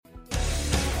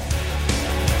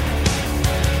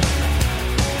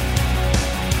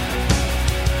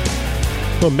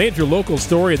Well, a major local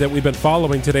story that we've been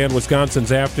following today on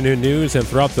Wisconsin's Afternoon News and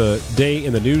throughout the day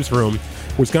in the newsroom.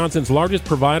 Wisconsin's largest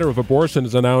provider of abortion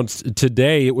has announced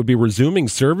today it would be resuming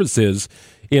services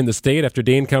in the state after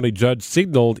Dane County judge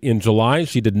signaled in July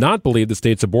she did not believe the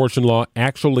state's abortion law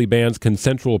actually bans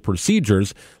consensual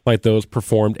procedures like those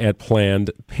performed at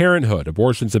Planned Parenthood.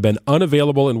 Abortions have been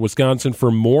unavailable in Wisconsin for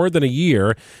more than a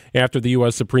year after the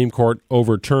U.S. Supreme Court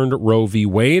overturned Roe v.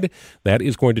 Wade. That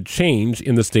is going to change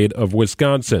in the state of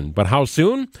Wisconsin. But how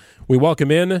soon? We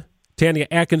welcome in Tanya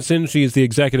Atkinson. She's the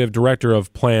executive director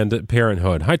of Planned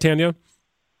Parenthood. Hi, Tanya.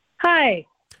 Hi.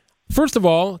 First of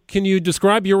all, can you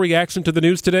describe your reaction to the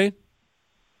news today?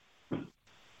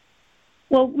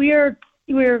 Well, we're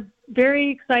very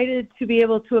excited to be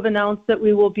able to have announced that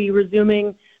we will be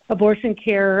resuming abortion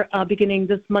care beginning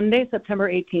this Monday, September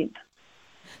 18th.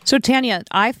 So, Tanya,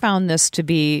 I found this to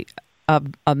be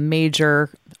a major,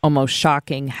 almost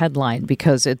shocking headline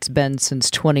because it's been since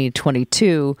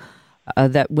 2022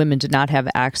 that women did not have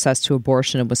access to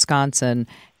abortion in Wisconsin,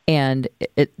 and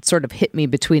it sort of hit me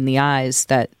between the eyes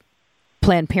that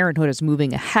Planned Parenthood is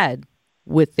moving ahead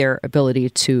with their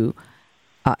ability to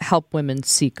help women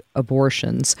seek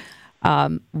abortions.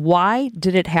 Why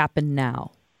did it happen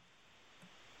now?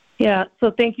 Yeah,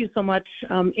 so thank you so much,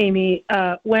 Amy.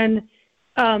 When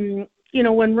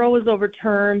Roe was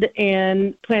overturned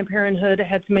and Planned Parenthood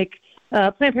had to make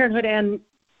Planned Parenthood and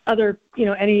other,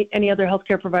 any other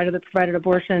healthcare provider that provided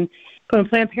abortion, but when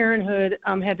Planned Parenthood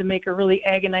had to make a really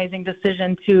agonizing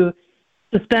decision to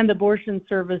suspend abortion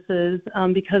services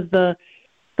because the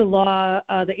law,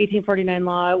 the 1849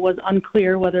 law, was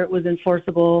unclear whether it was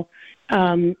enforceable,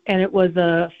 and it was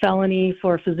a felony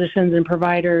for physicians and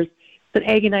providers. It's an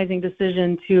agonizing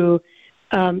decision to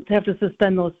have to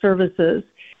suspend those services.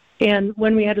 And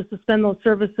when we had to suspend those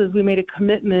services, we made a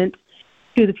commitment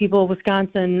to the people of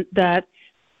Wisconsin that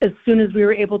as soon as we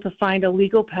were able to find a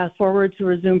legal path forward to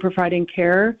resume providing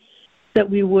care, that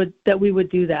we would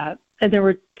do that. And there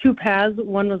were two paths.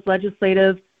 One was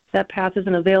legislative. That path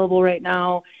isn't available right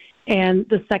now. And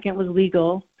the second was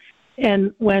legal.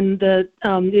 And when the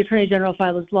Attorney General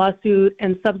filed his lawsuit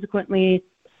and subsequently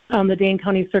the Dane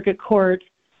County Circuit Court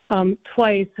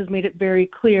twice has made it very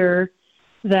clear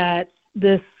that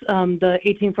the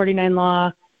 1849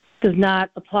 law does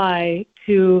not apply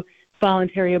to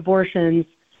voluntary abortions.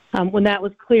 When that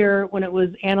was clear, when it was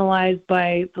analyzed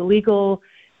by the legal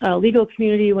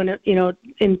community, when it,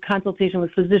 in consultation with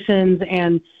physicians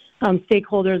and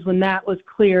stakeholders, when that was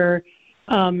clear,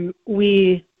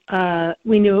 we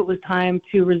knew it was time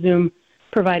to resume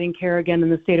providing care again in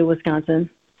the state of Wisconsin.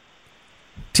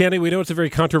 Tanya, we know it's a very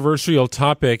controversial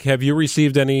topic. Have you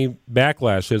received any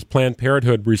backlash? Has Planned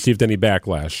Parenthood received any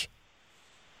backlash?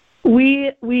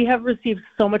 We have received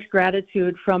so much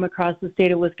gratitude from across the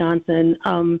state of Wisconsin.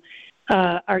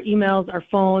 Our emails, our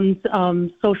phones,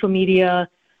 social media.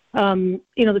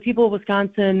 The people of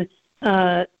Wisconsin,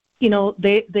 they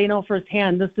know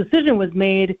firsthand. This decision was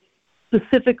made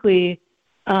specifically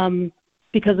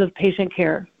because of patient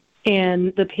care,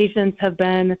 and the patients have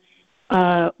been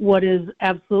what is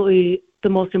absolutely the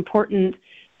most important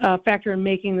factor in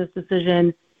making this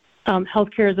decision.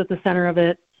 Healthcare is at the center of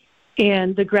it.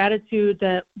 And the gratitude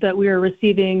that we are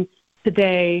receiving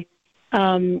today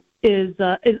is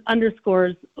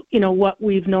underscores, what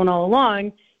we've known all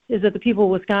along, is that the people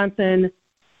of Wisconsin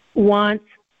want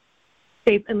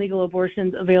safe and legal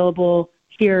abortions available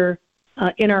here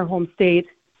in our home state,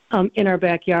 in our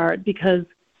backyard, because,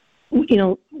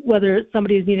 whether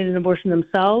somebody has needed an abortion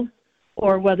themselves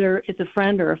or whether it's a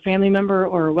friend or a family member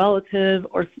or a relative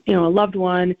or, a loved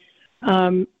one,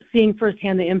 seeing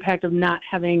firsthand the impact of not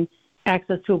having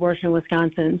access to abortion in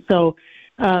Wisconsin. So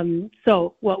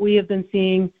what we have been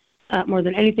seeing more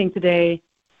than anything today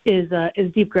is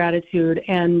deep gratitude,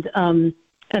 and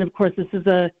of course this is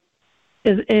an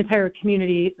entire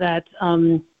community that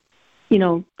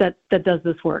that does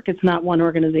this work. It's not one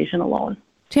organization alone.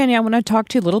 Tanya, I want to talk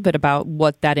to you a little bit about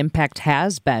what that impact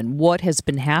has been. What has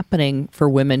been happening for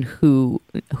women who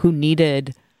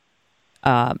needed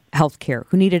health care,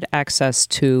 who needed access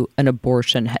to an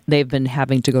abortion? They've been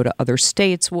having to go to other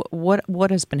states.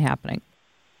 What has been happening?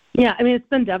 Yeah, it's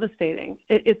been devastating.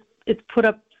 It's put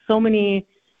up so many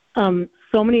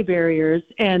barriers.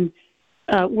 And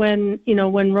when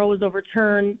Roe was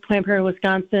overturned, Planned Parenthood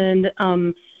Wisconsin,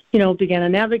 began a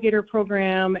navigator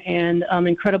program and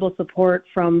incredible support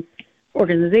from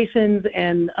organizations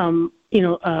and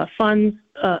funds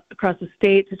across the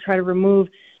state to try to remove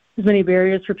as many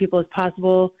barriers for people as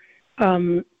possible.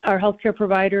 Our healthcare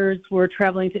providers were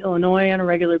traveling to Illinois on a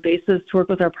regular basis to work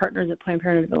with our partners at Planned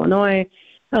Parenthood of Illinois.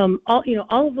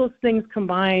 All of those things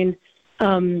combined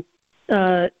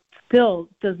still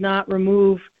does not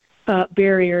remove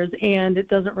barriers, and it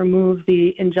doesn't remove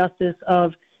the injustice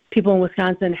of people in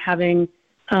Wisconsin having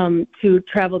to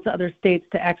travel to other states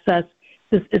to access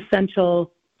this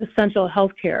essential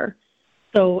health care.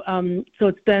 So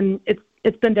it's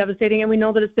been devastating, and we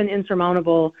know that it's been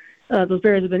insurmountable. Those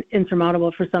barriers have been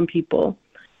insurmountable for some people.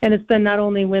 And it's been not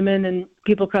only women and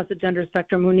people across the gender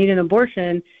spectrum who need an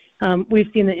abortion. We've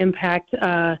seen the impact.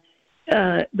 The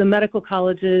medical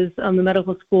colleges, the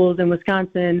medical schools in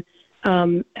Wisconsin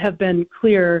have been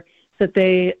clear that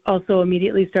they also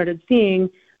immediately started seeing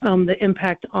the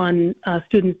impact on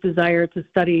students' desire to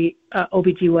study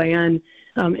OBGYN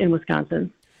in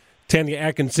Wisconsin. Tanya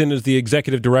Atkinson is the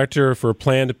executive director for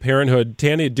Planned Parenthood.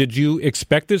 Tanya, did you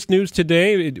expect this news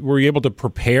today? Were you able to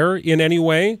prepare in any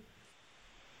way?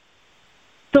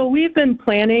 So we've been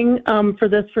planning for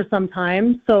this for some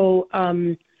time. So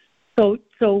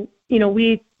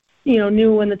we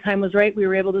knew when the time was right. We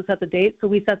were able to set the date. So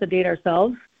we set the date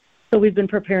ourselves. So we've been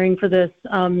preparing for this.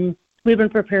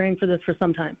 For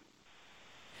some time.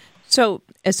 So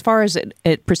as far as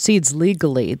it proceeds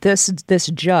legally, this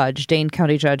judge, Dane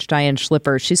County Judge Diane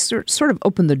Schliffer, she's sort of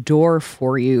opened the door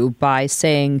for you by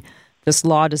saying this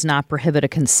law does not prohibit a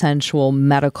consensual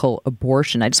medical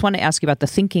abortion. I just want to ask you about the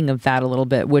thinking of that a little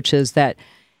bit, which is the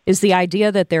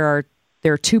idea that there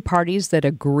are two parties that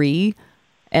agree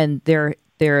and their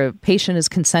patient is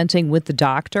consenting with the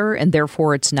doctor, and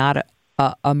therefore it's not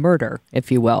a murder,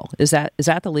 if you will. Is that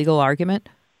the legal argument?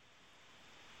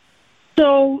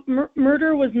 So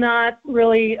murder was not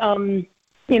really, a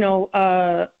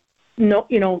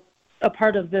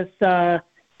part of this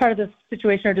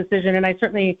situation or decision. And I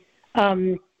certainly,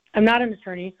 I'm not an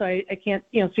attorney, so I can't,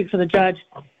 speak for the judge.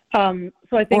 So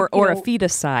I think, or a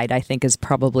feticide, I think, is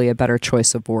probably a better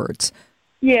choice of words.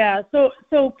 Yeah. So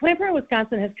Planned Parenthood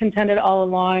Wisconsin has contended all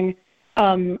along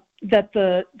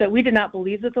that we did not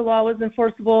believe that the law was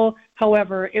enforceable.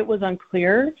 However, it was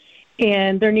unclear,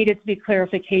 and there needed to be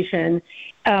clarification.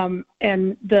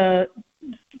 And the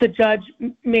judge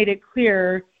made it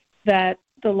clear that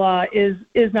the law is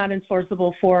not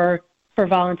enforceable for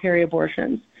voluntary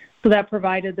abortions. So that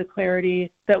provided the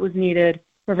clarity that was needed.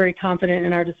 We're very confident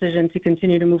in our decision to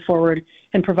continue to move forward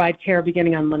and provide care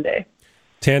beginning on Monday.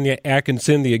 Tanya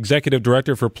Atkinson, the executive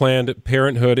director for Planned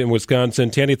Parenthood in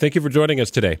Wisconsin. Tanya, thank you for joining us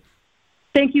today.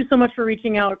 Thank you so much for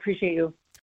reaching out. Appreciate you.